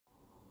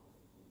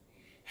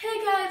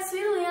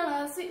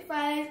channel, Sweet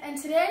Fridays,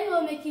 and today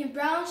we're making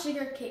brown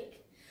sugar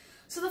cake.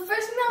 So the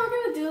first thing that we're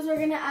going to do is we're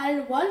going to add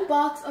in 1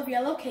 box of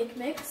yellow cake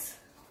mix.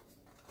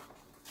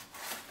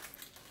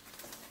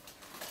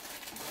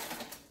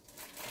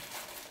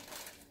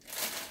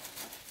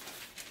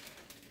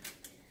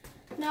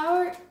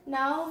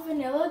 Now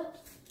vanilla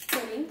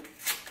pudding.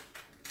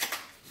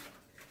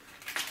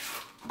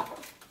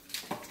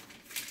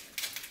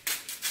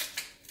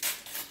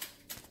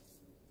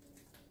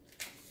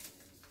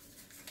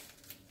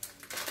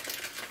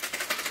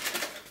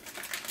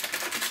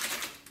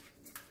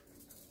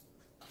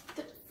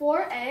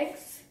 Four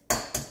eggs.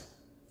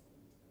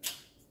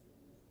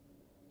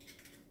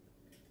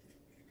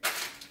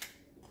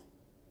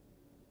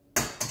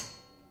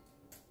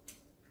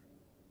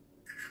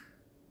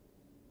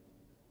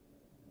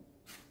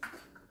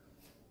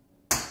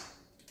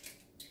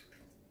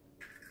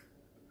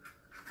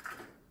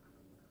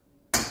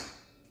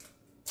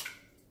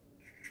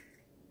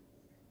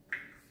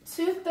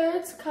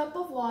 Two-thirds cup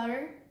of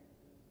water.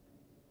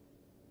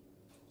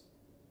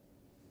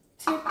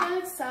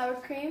 2/3 sour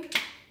cream.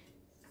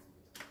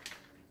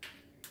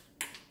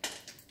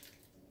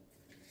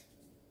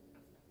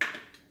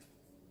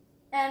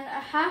 And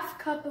a 1/2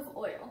 cup of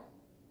oil.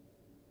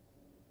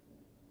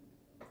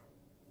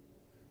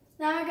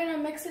 Now we're going to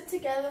mix it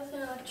together with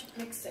an electric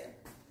mixer.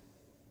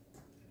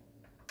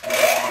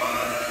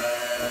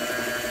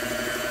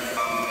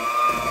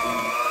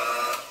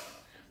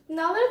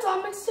 Now that it's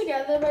all mixed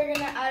together, we're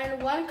going to add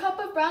in 1 cup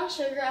of brown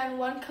sugar and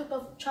 1 cup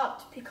of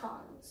chopped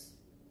pecans.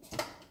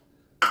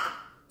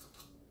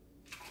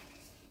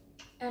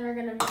 And we're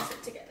going to mix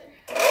it together.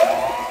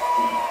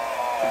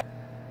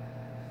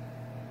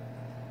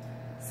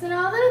 So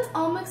now that it's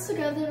all mixed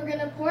together, we're going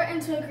to pour it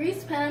into a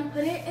greased pan and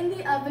put it in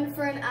the oven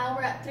for an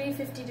hour at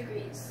 350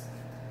 degrees.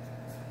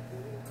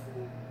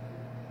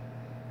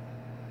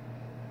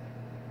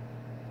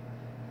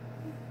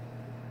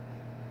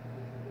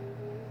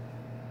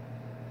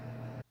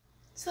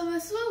 So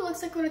this is what it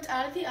looks like when it's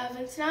out of the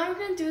oven. So now what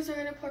we're going to do is we're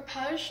going to pour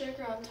powdered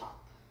sugar on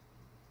top.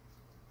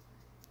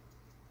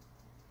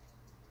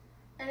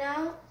 And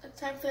now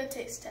it's time for the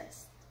taste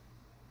test.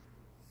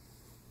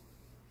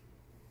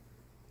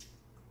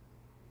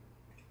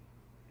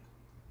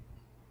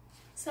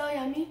 So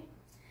yummy.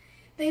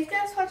 Thanks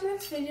guys for watching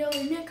this video.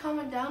 Leave me a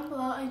comment down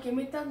below and give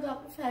me a thumbs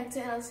up if you liked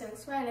it, and I'll see you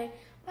next Friday.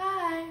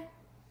 Bye!